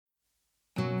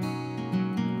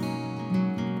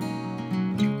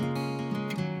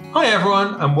Hi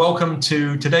everyone, and welcome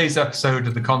to today's episode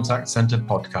of the Contact Centre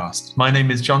podcast. My name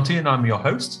is Jonty and I'm your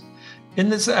host. In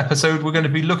this episode, we're going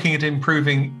to be looking at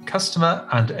improving customer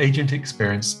and agent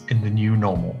experience in the new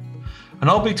normal. And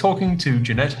I'll be talking to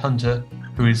Jeanette Hunter,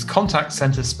 who is Contact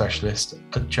Centre Specialist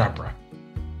at Jabra.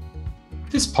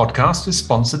 This podcast is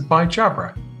sponsored by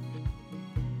Jabra.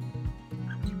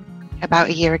 About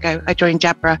a year ago, I joined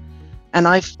Jabra. And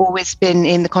I've always been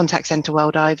in the contact centre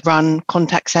world. I've run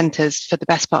contact centres for the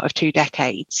best part of 2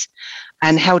 decades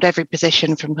and held every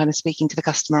position from kind of speaking to the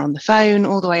customer on the phone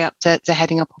all the way up to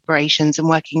heading up operations and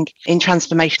working in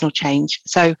transformational change.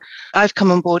 So I've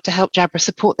come on board to help Jabra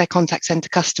support their contact centre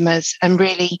customers and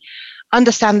really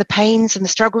understand the pains and the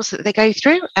struggles that they go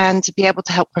through and to be able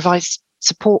to help provide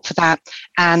support for that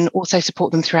and also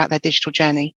support them throughout their digital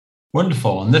journey.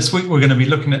 Wonderful. And this week we're going to be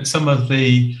looking at some of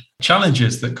the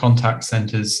challenges that contact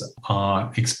centres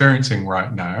are experiencing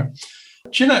right now.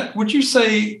 Jeanette, would you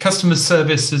say customer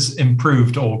service has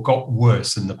improved or got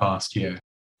worse in the past year?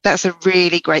 That's a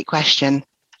really great question.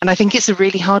 And I think it's a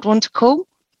really hard one to call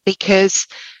because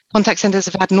contact centres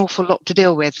have had an awful lot to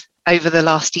deal with over the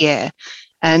last year.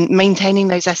 And maintaining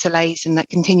those SLAs and that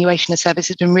continuation of service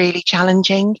has been really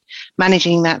challenging,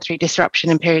 managing that through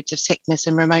disruption and periods of sickness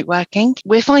and remote working.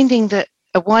 We're finding that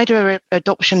a wider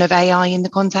adoption of AI in the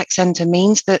contact centre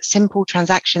means that simple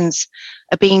transactions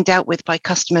are being dealt with by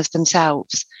customers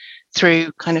themselves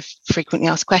through kind of frequently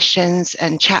asked questions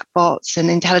and chatbots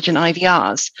and intelligent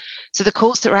IVRs. So the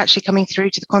calls that are actually coming through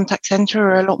to the contact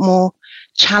centre are a lot more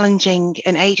challenging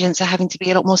and agents are having to be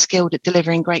a lot more skilled at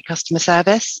delivering great customer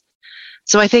service.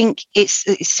 So I think it's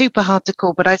super hard to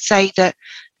call, but I'd say that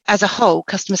as a whole,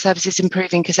 customer service is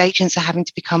improving because agents are having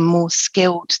to become more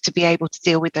skilled to be able to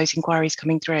deal with those inquiries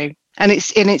coming through. And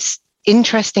it's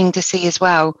interesting to see as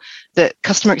well that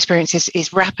customer experience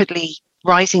is rapidly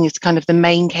rising as kind of the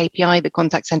main KPI that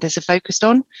contact centres are focused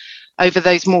on over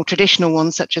those more traditional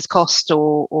ones such as cost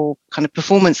or kind of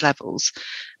performance levels.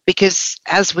 Because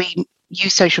as we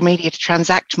use social media to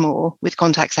transact more with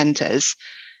contact centres,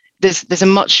 there's a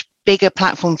much bigger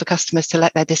platform for customers to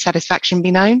let their dissatisfaction be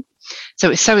known.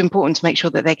 So it's so important to make sure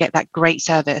that they get that great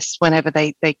service whenever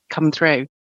they come through.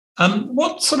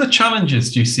 What sort of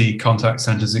challenges do you see contact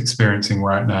centres experiencing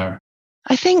right now?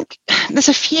 I think there's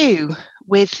a few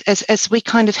with as we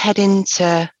kind of head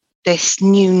into this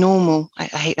new normal. I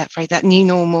hate that phrase, that new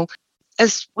normal.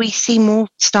 As we see more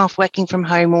staff working from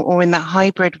home or in that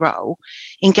hybrid role,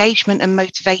 engagement and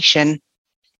motivation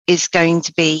is going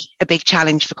to be a big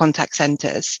challenge for contact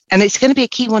centres. And it's going to be a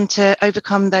key one to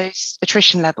overcome those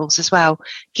attrition levels as well,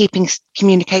 keeping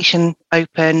communication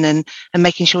open and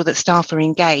making sure that staff are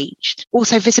engaged.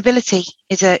 Also, visibility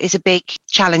is a big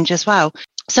challenge as well.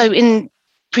 So in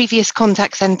previous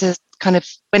contact centres, kind of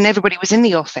when everybody was in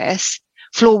the office,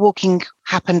 floor walking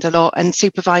happened a lot and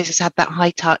supervisors had that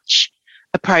high touch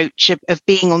approach of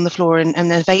being on the floor and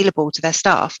available to their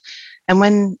staff. And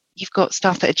when you've got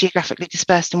staff that are geographically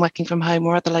dispersed and working from home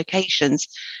or other locations,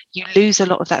 you lose a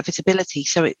lot of that visibility.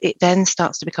 So it then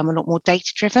starts to become a lot more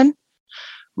data-driven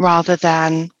rather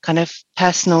than kind of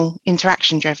personal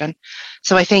interaction-driven.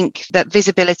 So I think that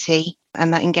visibility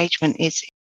and that engagement is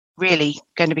really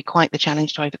going to be quite the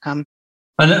challenge to overcome.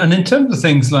 And in terms of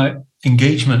things like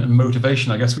engagement and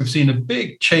motivation, I guess we've seen a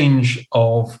big change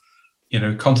of,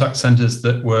 contact centres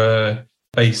that were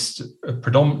based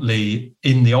predominantly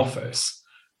in the office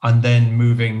and then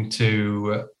moving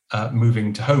to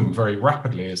home very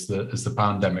rapidly as the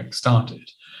pandemic started.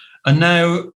 And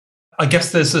now I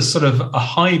guess there's a sort of a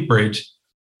hybrid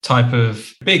type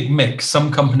of big mix.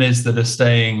 Some companies that are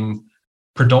staying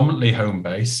predominantly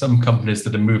home-based, some companies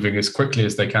that are moving as quickly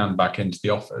as they can back into the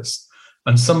office,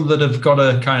 and some that have got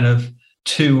a kind of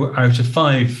 2 out of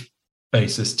 5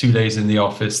 basis, 2 days in the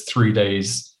office, 3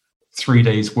 days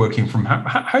working from home.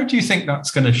 How do you think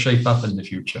that's going to shape up in the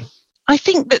future? I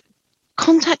think that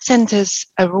contact centres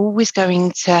are always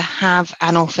going to have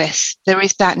an office. There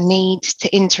is that need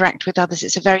to interact with others.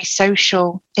 It's a very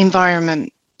social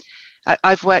environment.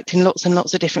 I've worked in lots and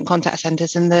lots of different contact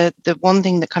centres, and the one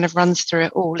thing that kind of runs through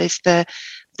it all is the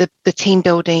team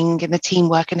building and the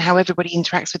teamwork and how everybody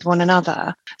interacts with one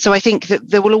another. So I think that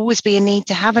there will always be a need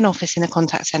to have an office in a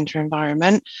contact centre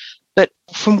environment. But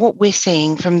from what we're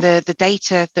seeing, from the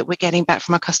data that we're getting back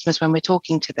from our customers when we're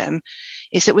talking to them,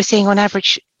 is that we're seeing on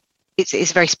average, it's a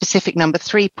very specific number,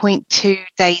 3.2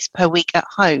 days per week at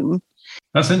home.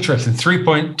 That's interesting.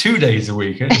 3.2 days a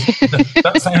week.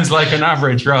 That sounds like an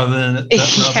average rather than a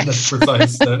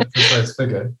precise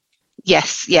figure.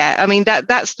 Yes, yeah. I mean,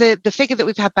 that's the figure that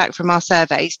we've had back from our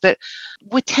surveys, but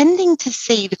we're tending to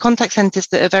see the contact centres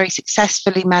that are very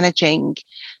successfully managing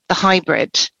the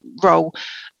hybrid role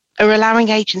are allowing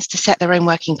agents to set their own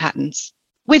working patterns.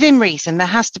 Within reason, there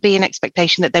has to be an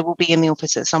expectation that they will be in the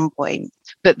office at some point,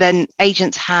 but then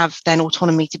agents have then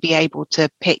autonomy to be able to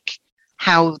pick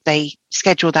how they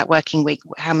schedule that working week,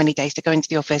 how many days they go into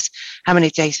the office, how many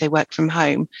days they work from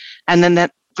home. And then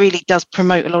that really does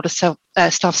promote a lot of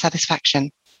staff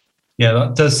satisfaction. Yeah,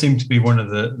 that does seem to be one of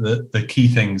the key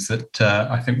things that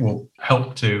I think will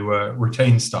help to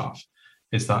retain staff,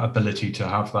 is that ability to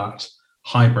have that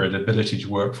hybrid ability to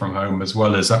work from home, as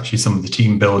well as actually some of the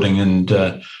team building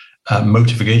and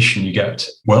motivation you get,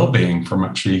 well-being from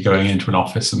actually going into an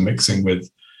office and mixing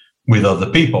with other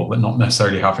people, but not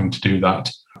necessarily having to do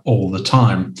that all the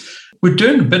time. We're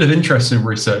doing a bit of interesting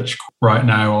research right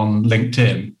now on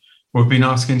LinkedIn. We've been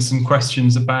asking some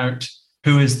questions about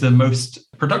who is the most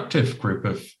productive group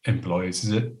of employees.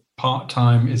 Is it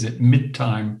part-time? Is it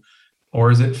mid-time? Or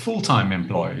is it full-time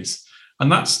employees?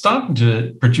 And that's starting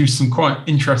to produce some quite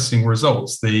interesting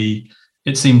results.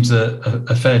 It seems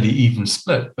a fairly even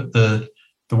split, but the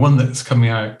one that's coming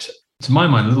out, to my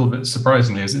mind, a little bit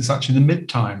surprisingly, is it's actually the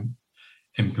mid-time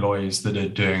employees that are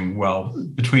doing well,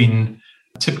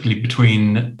 typically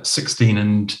between 16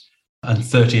 and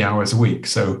 30 hours a week.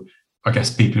 So I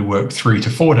guess people who work 3 to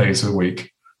 4 days a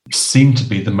week seem to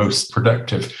be the most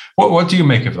productive. What do you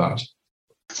make of that?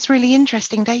 It's really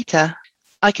interesting data.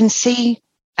 I can see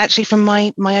actually from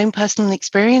my own personal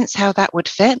experience how that would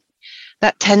fit.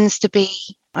 That tends to be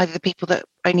either the people that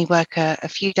only work a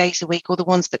few days a week, or the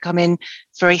ones that come in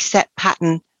for a set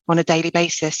pattern on a daily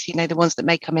basis, the ones that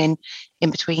may come in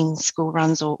between school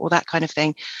runs or that kind of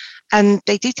thing. And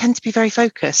they do tend to be very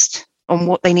focused on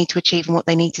what they need to achieve and what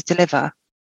they need to deliver.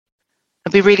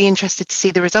 I'd be really interested to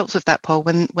see the results of that poll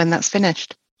when that's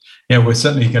finished. Yeah, we're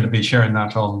certainly going to be sharing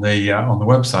that on the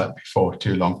website before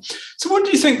too long. So what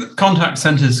do you think that contact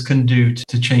centres can do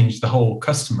to change the whole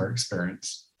customer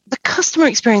experience? The customer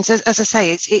experience, as I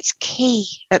say, it's key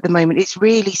at the moment. It's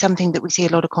really something that we see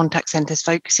a lot of contact centres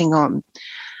focusing on.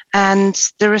 And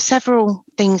there are several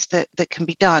things that can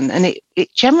be done, and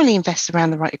it generally invests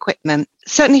around the right equipment.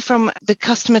 Certainly from the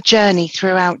customer journey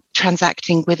throughout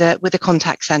transacting with a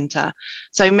contact centre.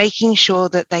 So making sure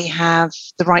that they have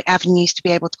the right avenues to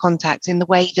be able to contact in the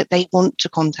way that they want to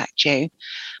contact you.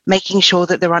 Making sure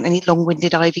that there aren't any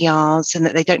long-winded IVRs and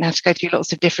that they don't have to go through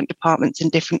lots of different departments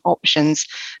and different options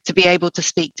to be able to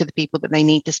speak to the people that they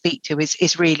need to speak to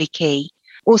is really key.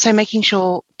 Also making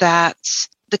sure that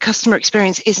the customer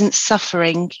experience isn't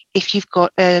suffering if you've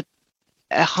got a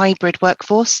hybrid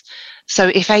workforce. So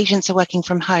if agents are working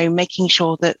from home, making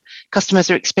sure that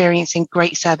customers are experiencing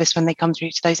great service when they come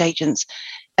through to those agents,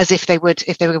 as if they would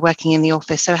if they were working in the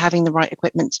office. So having the right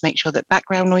equipment to make sure that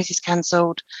background noise is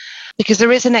cancelled, because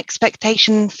there is an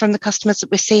expectation from the customers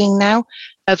that we're seeing now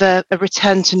of a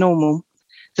return to normal.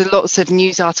 There are lots of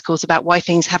news articles about why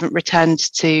things haven't returned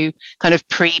to kind of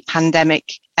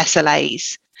pre-pandemic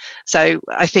SLAs. So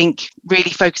I think really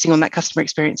focusing on that customer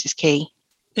experience is key.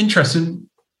 Interesting.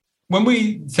 When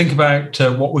we think about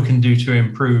what we can do to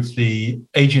improve the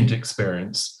agent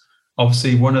experience,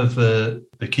 obviously one of the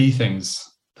key things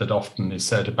that often is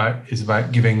said is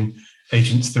about giving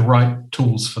agents the right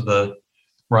tools for the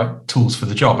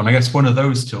job. And I guess one of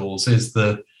those tools is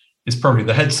probably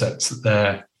the headsets that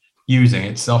they're using.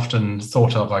 It's often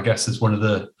thought of, I guess, as one of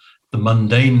the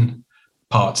mundane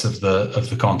parts of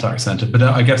the contact center, but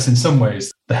I guess in some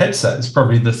ways the headset is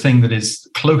probably the thing that is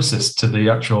closest to the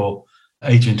actual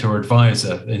agent or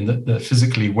advisor, in that they're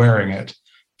physically wearing it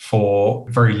for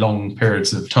very long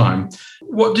periods of time.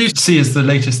 What do you see as the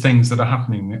latest things that are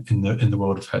happening in the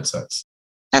world of headsets?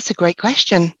 That's a great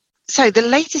question. So the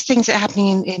latest things that are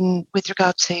happening in with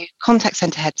regard to contact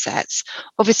center headsets,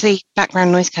 obviously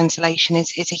background noise cancellation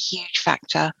is a huge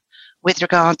factor with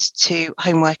regards to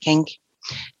home working.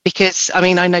 Because,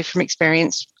 I know from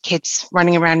experience, kids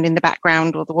running around in the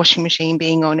background or the washing machine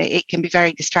being on, it can be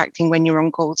very distracting when you're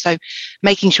on call. So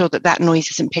making sure that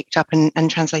noise isn't picked up and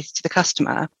translated to the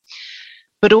customer.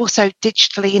 But also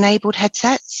digitally enabled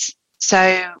headsets.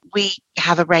 So we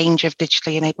have a range of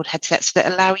digitally enabled headsets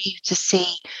that allow you to see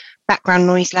background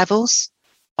noise levels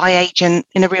by agent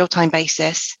in a real-time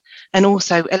basis, and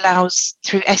also allows,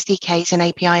 through SDKs and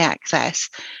API access,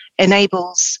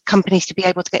 enables companies to be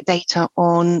able to get data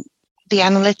on the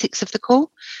analytics of the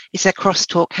call. Is there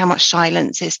crosstalk? How much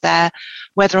silence is there?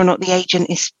 Whether or not the agent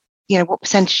is, what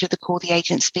percentage of the call the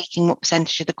agent's speaking, what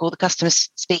percentage of the call the customer's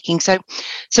speaking. So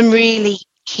some really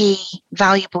key,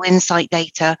 valuable insight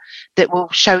data that will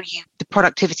show you the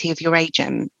productivity of your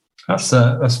agent.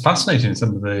 That's fascinating,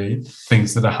 some of the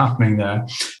things that are happening there.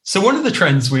 So one of the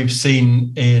trends we've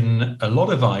seen in a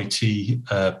lot of IT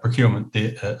procurement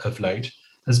of late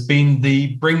has been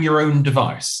the bring your own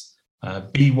device.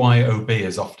 BYOB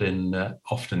is often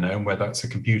known, whether that's a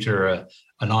computer,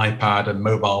 an iPad, a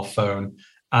mobile phone,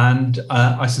 and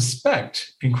I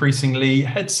suspect increasingly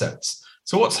headsets.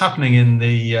 So what's happening in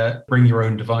the bring your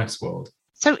own device world?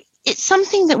 So it's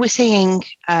something that we're seeing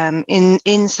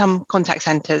in some contact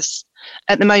centres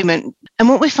at the moment. And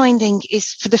what we're finding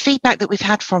is, for the feedback that we've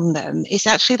had from them, is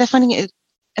actually they're finding it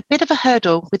a bit of a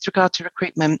hurdle with regard to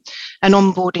recruitment and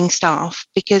onboarding staff,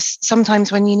 because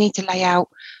sometimes when you need to lay out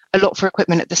a lot for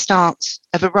equipment at the start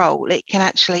of a role, it can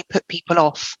actually put people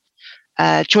off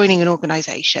joining an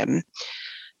organisation.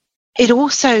 It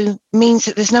also means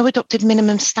that there's no adopted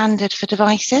minimum standard for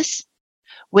devices,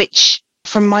 which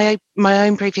from my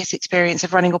own previous experience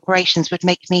of running operations would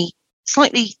make me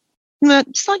slightly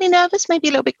nervous, maybe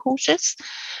a little bit cautious.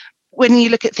 When you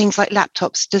look at things like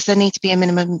laptops, does there need to be a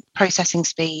minimum processing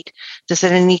speed? Does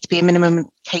there need to be a minimum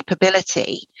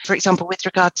capability? For example, with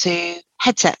regard to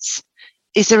headsets,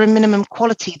 is there a minimum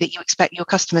quality that you expect your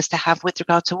customers to have with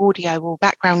regard to audio or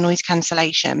background noise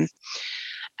cancellation?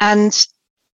 And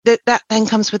that then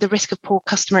comes with the risk of poor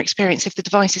customer experience if the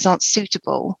devices aren't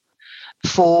suitable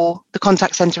for the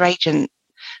contact center agent.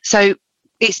 So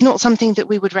it's not something that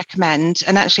we would recommend.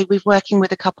 And actually, we're working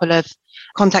with a couple of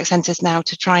contact centers now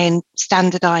to try and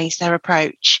standardize their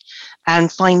approach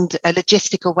and find a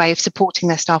logistical way of supporting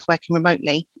their staff working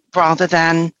remotely rather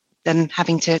than them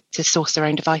having to source their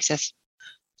own devices.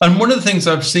 And one of the things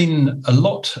I've seen a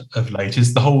lot of late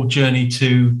is the whole journey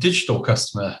to digital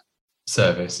customer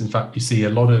service. In fact, you see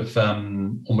a lot of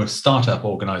almost startup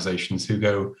organizations who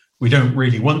go, we don't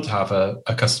really want to have a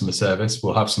customer service.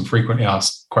 We'll have some frequently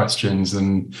asked questions.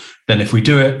 And then if we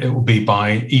do it, it will be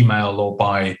by email or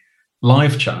by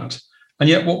live chat. And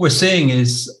yet what we're seeing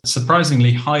is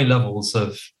surprisingly high levels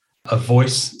of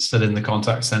voice still in the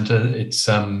contact center. It's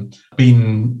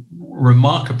been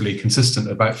remarkably consistent,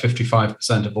 about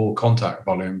 55% of all contact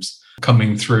volumes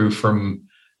coming through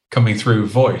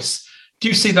voice. Do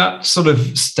you see that sort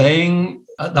of staying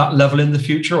at that level in the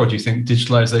future, or do you think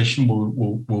digitalization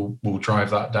will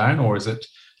drive that down, or is it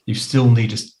you still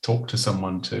need to talk to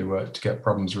someone to get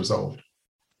problems resolved?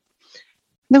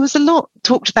 There was a lot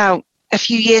talked about a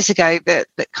few years ago that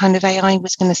kind of AI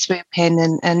was going to swoop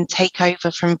in and take over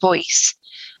from voice,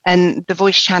 and the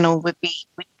voice channel would be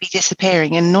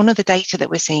disappearing. And none of the data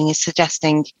that we're seeing is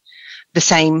suggesting the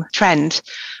same trend.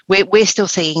 We're still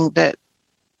seeing that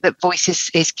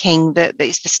voice is king, that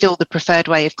is still the preferred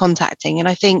way of contacting. And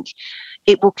I think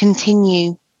it will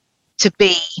continue to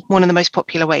be one of the most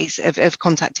popular ways of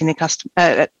contacting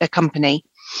a company.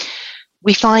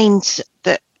 We find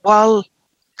that while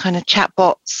kind of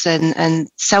chatbots and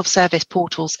self-service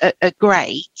portals are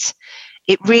great,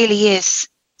 it really is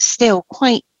still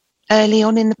quite early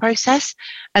on in the process,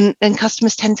 and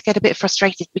customers tend to get a bit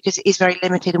frustrated because it is very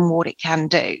limited in what it can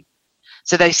do.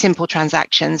 So those simple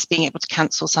transactions, being able to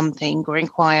cancel something or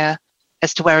inquire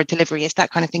as to where a delivery is,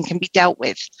 that kind of thing can be dealt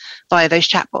with via those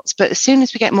chatbots. But as soon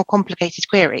as we get more complicated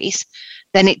queries,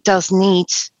 then it does need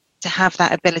to have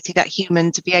that ability, that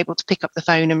human, to be able to pick up the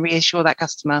phone and reassure that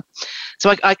customer.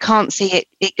 So I can't see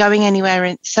it going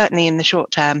anywhere, certainly in the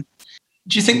short term.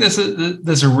 Do you think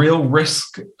there's a real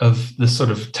risk of this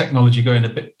sort of technology going a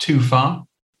bit too far?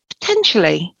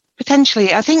 Potentially.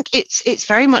 I think it's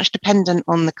very much dependent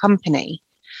on the company.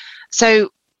 So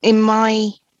in my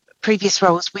previous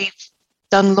roles, we've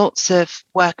done lots of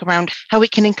work around how we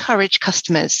can encourage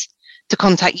customers to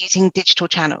contact using digital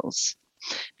channels,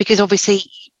 because obviously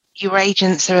your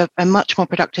agents are much more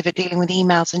productive at dealing with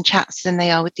emails and chats than they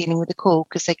are with dealing with a call,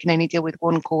 because they can only deal with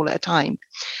one call at a time.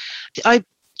 I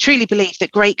truly believe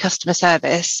that great customer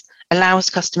service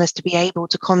allows customers to be able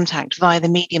to contact via the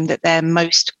medium that they're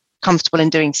most comfortable in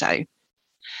doing so.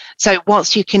 So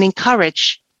whilst you can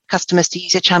encourage customers to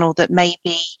use a channel that may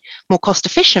be more cost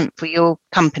efficient for your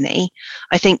company,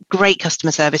 I think great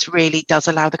customer service really does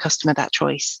allow the customer that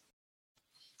choice.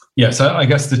 Yeah, so I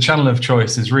guess the channel of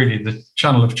choice is really the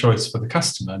channel of choice for the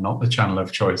customer, not the channel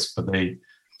of choice for the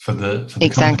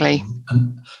exactly company.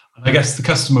 And I guess the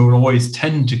customer will always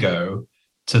tend to go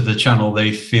to the channel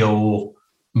they feel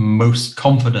most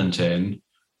confident in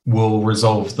will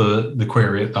resolve the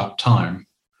query at that time.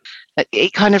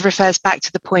 It kind of refers back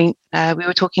to the point we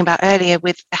were talking about earlier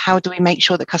with how do we make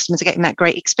sure that customers are getting that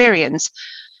great experience.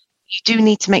 You do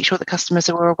need to make sure that customers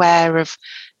are aware of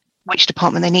which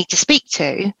department they need to speak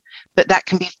to, but that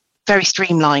can be very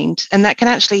streamlined, and that can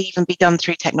actually even be done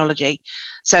through technology.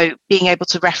 So being able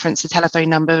to reference the telephone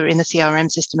number in the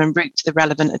CRM system and route to the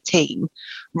relevant team,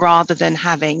 rather than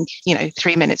having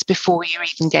 3 minutes before you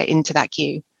even get into that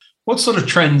queue. What sort of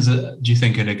trends do you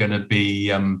think are going to be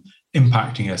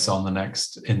impacting us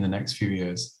in the next few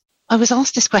years? I was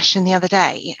asked this question the other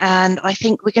day, and I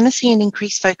think we're going to see an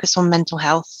increased focus on mental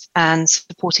health and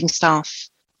supporting staff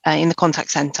in the contact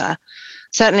centre.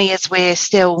 Certainly, as we're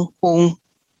still all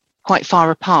quite far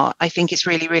apart, I think it's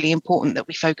really, really important that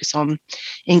we focus on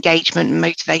engagement and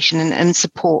motivation and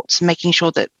support, making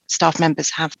sure that staff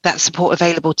members have that support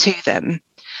available to them.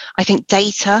 I think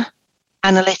data,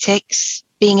 analytics,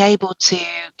 being able to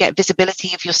get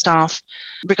visibility of your staff,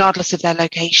 regardless of their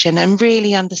location, and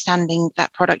really understanding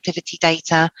that productivity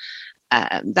data,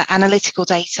 the analytical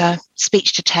data,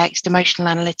 speech to text, emotional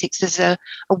analytics. There's a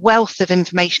wealth of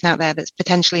information out there that's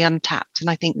potentially untapped. And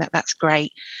I think that that's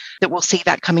great that we'll see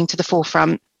that coming to the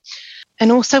forefront.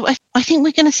 And also, I think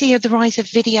we're going to see the rise of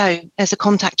video as a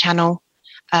contact channel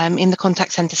in the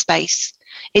contact centre space.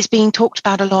 It's being talked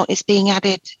about a lot. It's being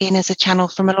added in as a channel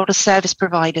from a lot of service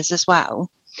providers as well.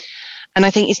 And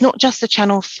I think it's not just a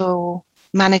channel for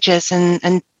managers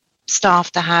and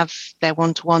staff to have their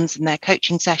one-to-ones and their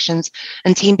coaching sessions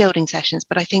and team building sessions,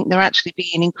 but I think there actually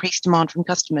be an increased demand from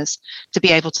customers to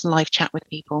be able to live chat with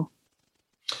people.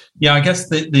 Yeah, I guess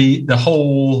the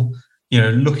whole,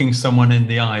 looking someone in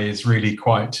the eye is really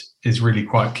quite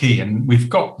key, and we've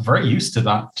got very used to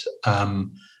that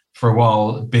for a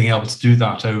while, being able to do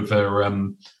that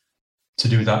over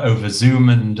Zoom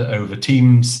and over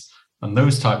Teams and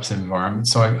those types of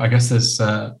environments. So I guess there's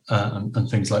and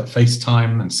things like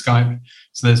FaceTime and Skype.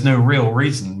 So there's no real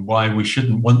reason why we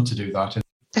shouldn't want to do that.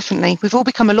 Definitely, we've all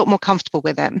become a lot more comfortable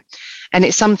with them, and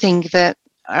it's something that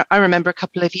I remember a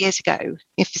couple of years ago,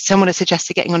 if someone had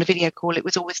suggested getting on a video call, it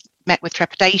was always met with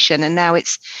trepidation. And now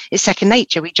it's second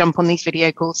nature. We jump on these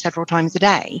video calls several times a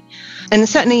day. And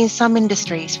certainly in some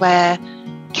industries where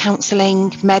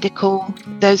counselling, medical,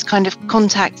 those kind of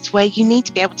contacts where you need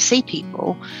to be able to see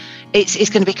people, it's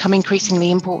going to become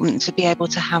increasingly important to be able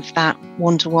to have that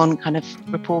one-to-one kind of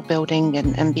rapport building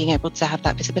and being able to have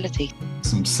that visibility.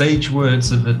 Some sage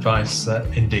words of advice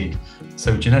indeed.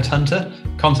 So Jeanette Hunter,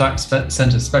 Contact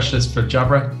Centre Specialist for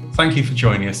Jabra, thank you for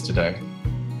joining us today.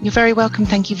 You're very welcome.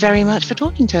 Thank you very much for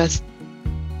talking to us.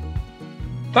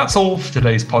 That's all for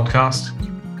today's podcast.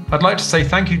 I'd like to say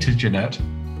thank you to Jeanette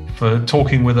for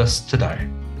talking with us today.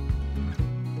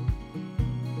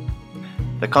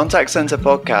 The Contact Centre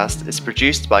podcast is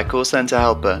produced by Call Centre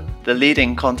Helper, the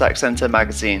leading contact centre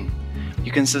magazine.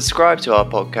 You can subscribe to our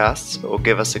podcasts or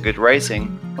give us a good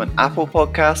rating on Apple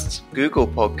Podcasts, Google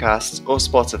Podcasts, or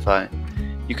Spotify.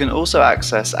 You can also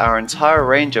access our entire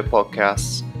range of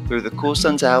podcasts through the Call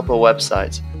Centre Helper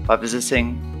website by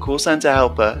visiting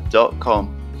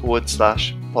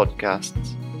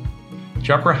callcenterhelper.com/podcasts.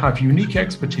 Jabra have unique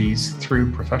expertise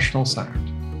through professional sound.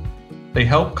 They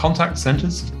help contact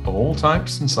centres of all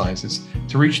types and sizes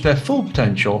to reach their full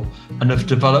potential and have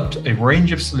developed a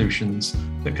range of solutions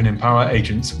that can empower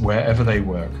agents wherever they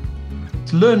work.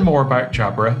 To learn more about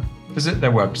Jabra, visit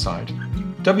their website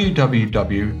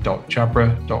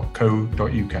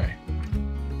www.jabra.co.uk.